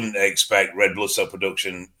 You wouldn't expect red blood cell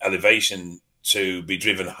production elevation to be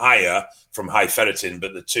driven higher from high ferritin,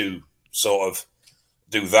 but the two sort of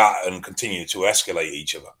do that and continue to escalate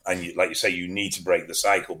each other. And like you say, you need to break the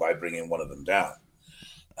cycle by bringing one of them down.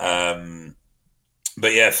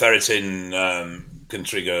 But yeah, ferritin can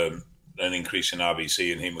trigger an increase in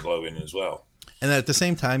RBC and hemoglobin as well. And at the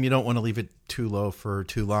same time, you don't want to leave it too low for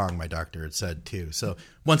too long, my doctor had said too. So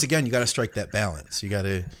once again, you got to strike that balance. You got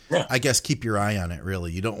to, I guess, keep your eye on it,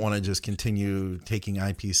 really. You don't want to just continue taking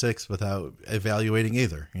IP6 without evaluating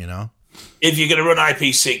either, If you're going to run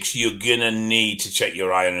IP6, you're going to need to check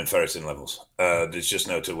your iron and ferritin levels. There's just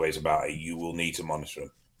no two ways about it. You will need to monitor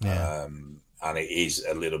them. Yeah. And it is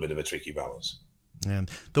a little bit of a tricky balance. And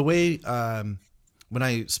the way when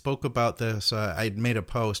I spoke about this, I made a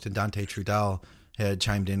post, and Dante Trudell had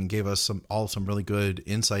chimed in and gave us some really good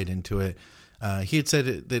insight into it. He had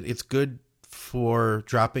said that it's good for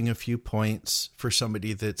dropping a few points for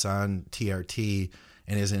somebody that's on TRT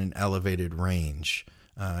and is in an elevated range.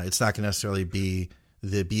 It's not going to necessarily be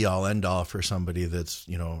the be all end all for somebody that's,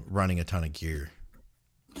 running a ton of gear.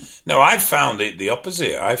 No, I found it the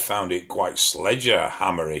opposite. I found it quite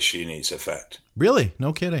sledgehammer-ish in its effect. Really?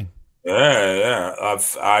 No kidding. Yeah.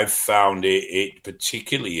 I've found it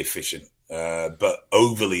particularly efficient, but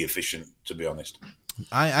overly efficient, to be honest.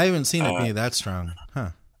 I haven't seen it be that strong,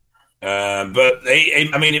 huh? But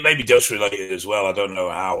it may be dose related as well. I don't know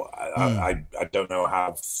how. I don't know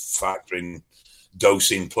how factoring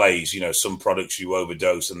dosing plays. Some products you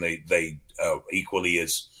overdose and they are equally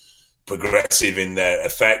as progressive in their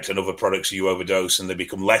effect, and other products you overdose and they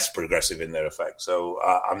become less progressive in their effect. So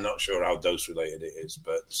I'm not sure how dose related it is,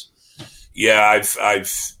 but yeah, I've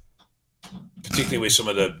particularly with some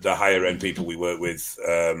of the higher end people we work with,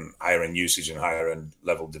 higher end usage and higher end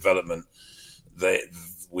level development,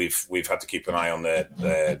 we've had to keep an eye on their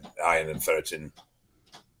iron and ferritin.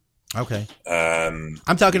 Okay.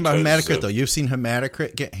 I'm talking about hematocrit though. You've seen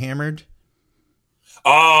hematocrit get hammered?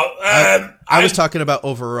 I was talking about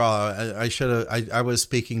overall. I was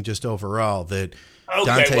speaking just overall that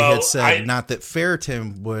Dante had said not that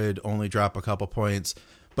ferritin would only drop a couple points,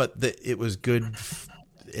 but that it was good.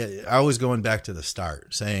 I was going back to the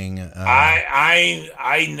start, saying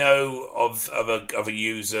I know of a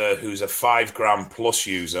user who's a 5 gram plus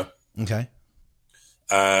user. Okay.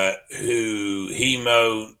 Who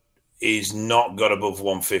hemo is not got above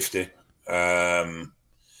 150.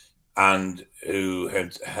 And who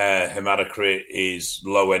hematocrit is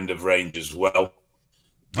low end of range as well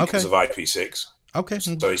because of IP6. Okay.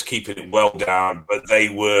 So he's keeping it well down, but they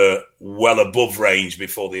were well above range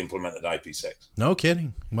before they implemented IP6. No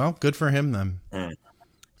kidding. Well, good for him then. Did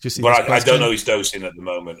you see but I don't know his dosing at the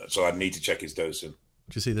moment, so I need to check his dosing.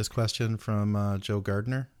 Did you see this question from Joe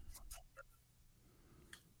Gardner?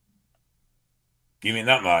 You mean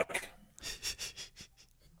that, Mike?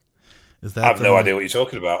 Is that I have no idea what you're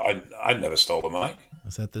talking about. I never stole the mic.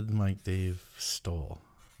 Is that the mic Dave stole?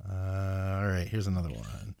 All right, here's another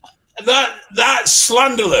one. That's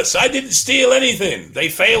slanderous. I didn't steal anything. They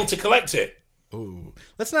failed to collect it. Ooh,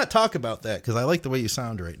 let's not talk about that because I like the way you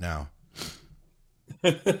sound right now.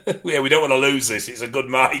 Yeah, we don't want to lose this. It's a good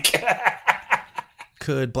mic.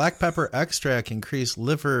 Could black pepper extract increase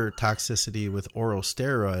liver toxicity with oral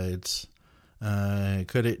steroids?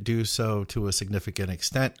 Could it do so to a significant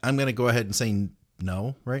extent? I'm going to go ahead and say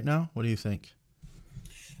no right now. What do you think?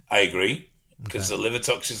 I agree, because the liver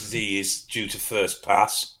toxicity is due to first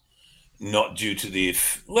pass, not due to the...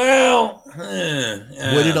 Would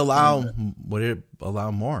it allow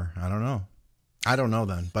more? I don't know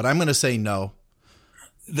then, but I'm going to say no.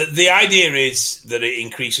 The idea is that it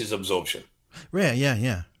increases absorption.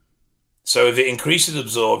 Yeah. So if it increases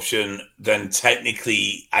absorption, then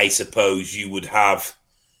technically, I suppose you would have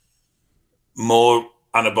more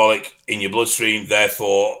anabolic in your bloodstream.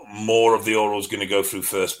 Therefore, more of the oral is going to go through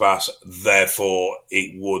first pass. Therefore,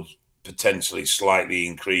 it would potentially slightly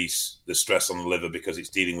increase the stress on the liver because it's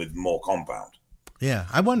dealing with more compound. Yeah,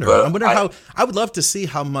 I wonder how. I would love to see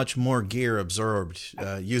how much more gear absorbed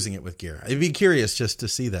using it with gear. I'd be curious just to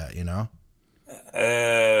see that,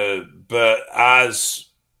 But as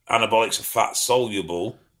anabolics are fat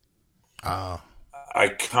soluble, I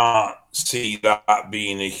can't see that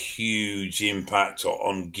being a huge impact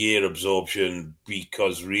on gear absorption,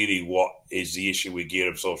 because really what is the issue with gear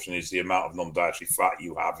absorption is the amount of non-dietary fat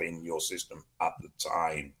you have in your system at the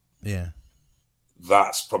time. Yeah.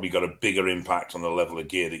 That's probably got a bigger impact on the level of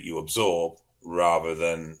gear that you absorb rather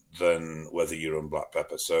than whether you're on black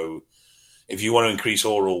pepper. So if you want to increase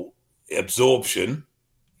oral absorption,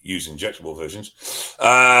 use injectable versions.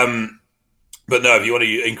 But no, if you want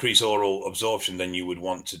to increase oral absorption, then you would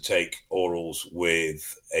want to take orals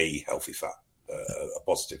with a healthy fat, a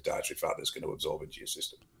positive dietary fat that's going to absorb into your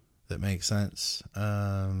system. That makes sense.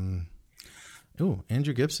 Andrew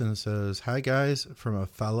Gibson says, "Hi guys, from a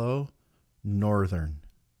fellow Northern."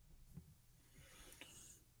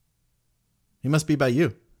 He must be by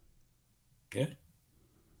you. Yeah.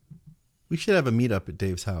 We should have a meetup at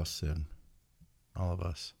Dave's house soon. All of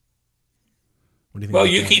us. What do you think? Well,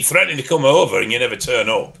 you keep threatening to come over and you never turn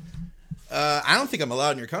up. I don't think I'm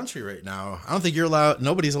allowed in your country right now. I don't think you're allowed.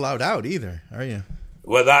 Nobody's allowed out either, are you?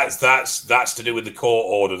 Well, that's to do with the court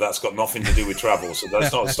order. That's got nothing to do with travel. So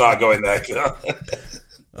let's not start going there.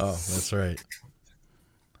 Oh, that's right.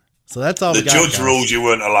 So that's all. The judge ruled you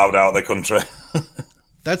weren't allowed out of the country.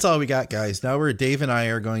 That's all we got, guys. Now Dave and I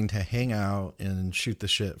are going to hang out and shoot the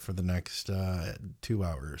shit for the next 2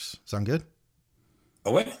 hours. Sound good?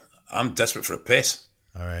 Oh, wait. I'm desperate for a piss.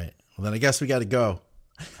 All right. Well, then I guess we got to go.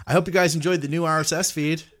 I hope you guys enjoyed the new RSS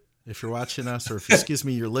feed. If you're watching us, or if, excuse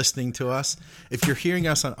me, you're listening to us. If you're hearing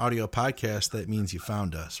us on audio podcast, that means you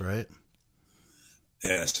found us, right?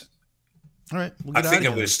 Yes. All right. We'll I think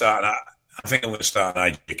I'm going to start an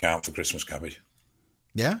IG account for Christmas Cabbage.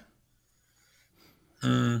 Yeah?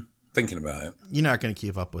 Thinking about it. You're not going to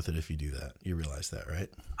keep up with it if you do that. You realize that, right?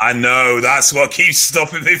 I know. That's what keeps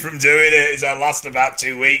stopping me from doing it, is I last about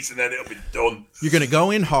 2 weeks and then it'll be done. You're going to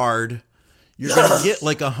go in hard. You're going to get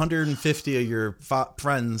like 150 of your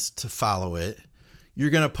friends to follow it.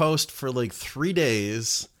 You're going to post for like 3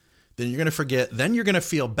 days. Then you're going to forget. Then you're going to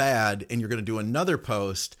feel bad and you're going to do another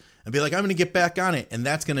post and be like, I'm going to get back on it. And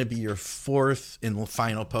that's going to be your fourth and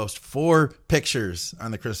final post. 4 pictures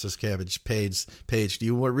on the Christmas Cabbage page. Do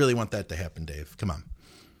you really want that to happen, Dave? Come on.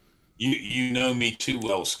 You know me too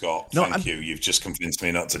well, Scott. No, Thank you. You've just convinced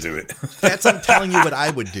me not to do it. I'm telling you what I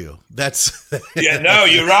would do. That's yeah. No,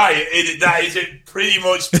 you're right. That is pretty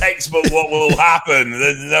much textbook what will happen.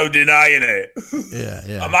 There's no denying it.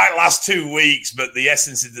 Yeah. I might last 2 weeks, but the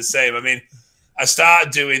essence is the same. I mean, I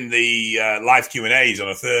started doing the live Q&As on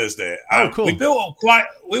a Thursday. Oh, cool. We built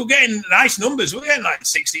we were getting nice numbers. We were getting like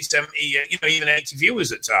 60, 70, even 80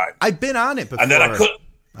 viewers at times. I've been on it before. And then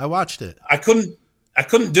I watched it. I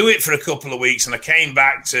couldn't do it for a couple of weeks, and I came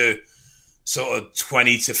back to sort of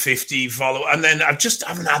 20 to 50 follow, and then I just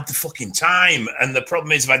haven't had the fucking time. And the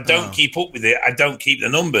problem is, if I don't keep up with it, I don't keep the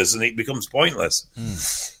numbers, and it becomes pointless.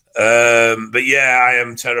 But yeah, I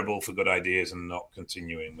am terrible for good ideas and not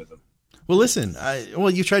continuing with them. Well, listen,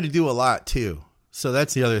 you try to do a lot too, so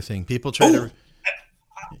that's the other thing. People try to.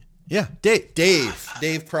 Yeah,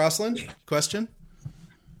 Dave Crossland, question.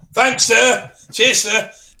 Thanks, sir. Cheers, sir.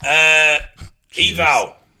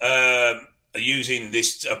 Eval, using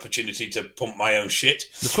this opportunity to pump my own shit.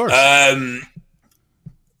 Of course.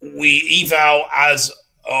 Eval, as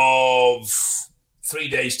of 3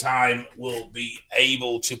 days' time, will be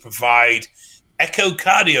able to provide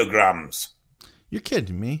echocardiograms. You're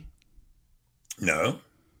kidding me. No.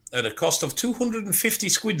 At a cost of 250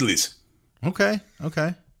 squidlies. Okay.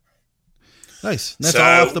 Nice. That's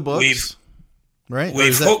all off the books. Right?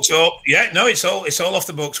 We've hooked up. Yeah, no, it's all off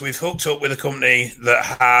the books. We've hooked up with a company that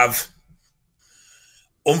have,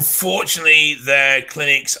 unfortunately, their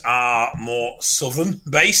clinics are more southern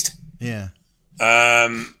based. Yeah.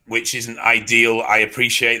 Which isn't ideal. I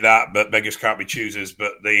appreciate that, but beggars can't be choosers.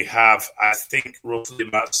 But they have, I think, roughly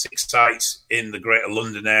about 6 sites in the Greater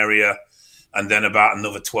London area, and then about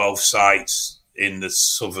another 12 sites in the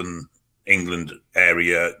southern England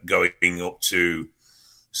area, going up to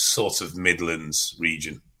sort of Midlands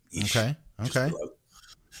region. Okay.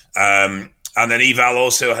 And then Eval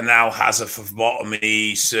also now has a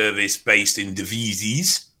phlebotomy service based in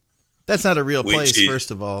Devizes. That's not a real place,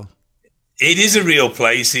 first of all. It is a real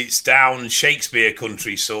place. It's down Shakespeare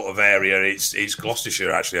country sort of area. It's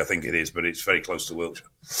Gloucestershire, actually, I think it is, but it's very close to Wiltshire.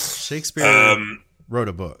 Shakespeare wrote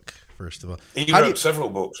a book, first of all. He wrote several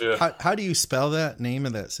books, yeah. How do you spell that name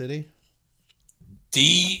of that city?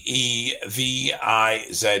 Devizes.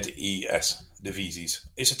 Devizes.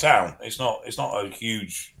 It's a town. It's not a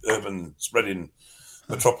huge urban spreading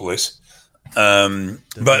metropolis.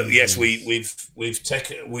 But yes, we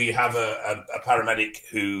have a paramedic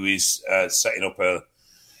who is setting up a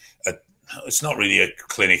it's not really a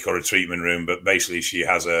clinic or a treatment room, but basically she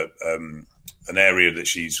has an area that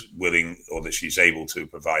she's willing or that she's able to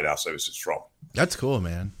provide our services from. That's cool,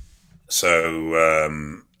 man.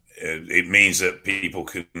 So it means that people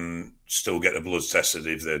can still get the bloods tested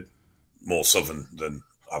if they're more southern than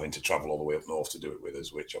having to travel all the way up north to do it with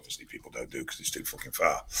us, which obviously people don't do because it's too fucking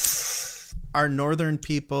far. Are northern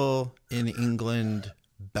people in England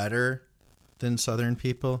better than southern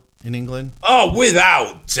people in England? Oh,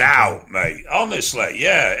 without doubt, mate. Honestly,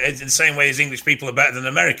 yeah. It's the same way as English people are better than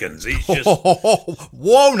Americans. It's just...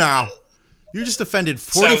 Whoa, now. You just offended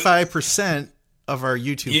 45% of our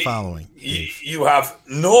YouTube following. You have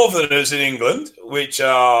northerners in England, which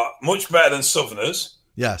are much better than southerners.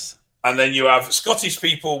 Yes. And then you have Scottish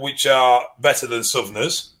people, which are better than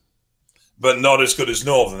southerners, but not as good as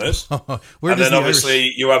northerners. And then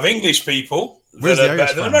obviously you have English people that are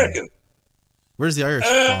better than American. Where's the Irish?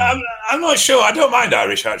 I'm not sure. I don't mind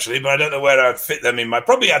Irish, actually, but I don't know where I'd fit them in.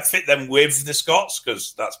 Probably I'd fit them with the Scots,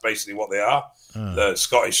 because that's basically what they are. The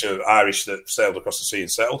Scottish are Irish that sailed across the sea and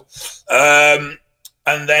settled.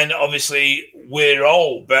 And then, obviously, we're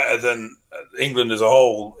all better than... England as a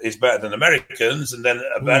whole is better than Americans, and then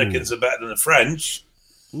Americans are better than the French.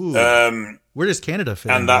 Ooh. Where does Canada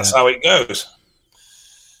fit? And that's how it goes.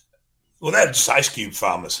 Well, they're just ice cube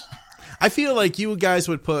farmers. I feel like you guys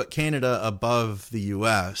would put Canada above the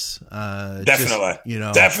U.S. Definitely.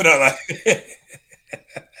 Just, Definitely.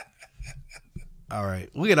 All right,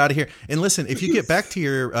 we'll get out of here. And listen, if you get back to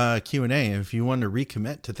your Q&A, if you want to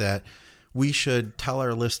recommit to that, we should tell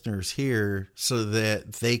our listeners here so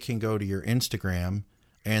that they can go to your Instagram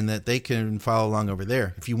and that they can follow along over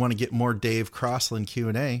there. If you want to get more Dave Crossland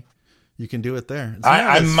Q&A, you can do it there.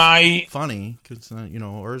 I might funny because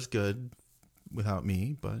or is good without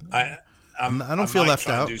me, but I don't feel left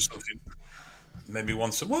out. Do maybe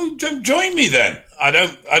once. Well, join me then. I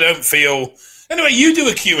don't feel. Anyway, you do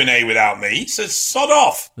a Q&A without me, so sod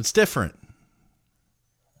off. It's different.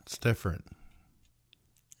 It's different.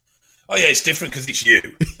 Oh yeah, it's different because it's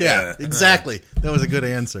you. Yeah, exactly. That was a good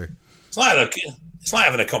answer. It's like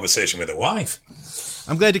having a conversation with a wife.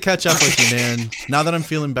 I'm glad to catch up with you, man. Now that I'm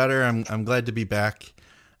feeling better, I'm glad to be back.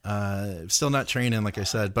 Still not training, like I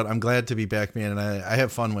said, but I'm glad to be back, man. And I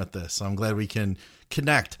have fun with this. So I'm glad we can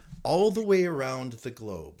connect all the way around the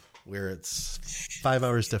globe where it's 5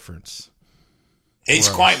 hours difference. It's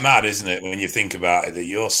quite mad, isn't it, when you think about it, that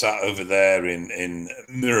you're sat over there in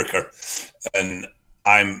America and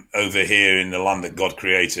I'm over here in the land that God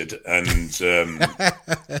created, and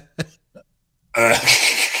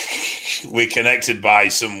we're connected by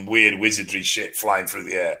some weird wizardry shit flying through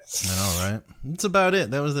the air. I know, right? That's about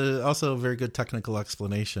it. That was also a very good technical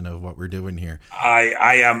explanation of what we're doing here.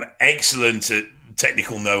 I am excellent at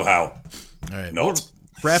technical know-how. All right, we'll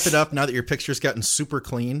wrap it up now that your picture's gotten super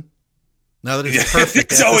clean. Now that it's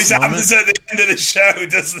perfect. It always happens at the end of the show,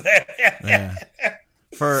 doesn't it? Yeah.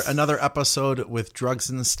 For another episode with Drugs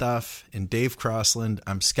and Stuff and Dave Crossland,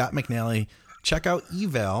 I'm Scott McNally. Check out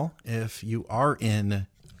Eval if you are in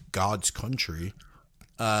God's country.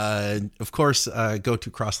 Of course, go to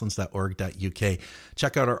crosslands.org.uk.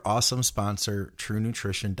 Check out our awesome sponsor,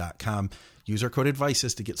 TrueNutrition.com. Use our code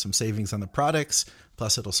ADVICES to get some savings on the products.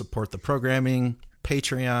 Plus, it'll support the programming,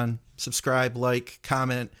 Patreon, subscribe, like,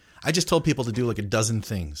 comment. I just told people to do like a dozen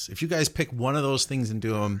things. If you guys pick one of those things and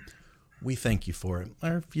do them, we thank you for it.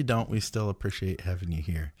 Or if you don't, we still appreciate having you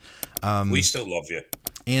here. We still love you.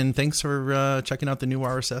 And thanks for checking out the new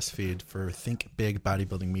RSS feed for Think Big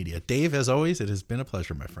Bodybuilding Media. Dave, as always, it has been a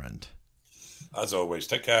pleasure, my friend. As always,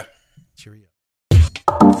 take care. Cheerio.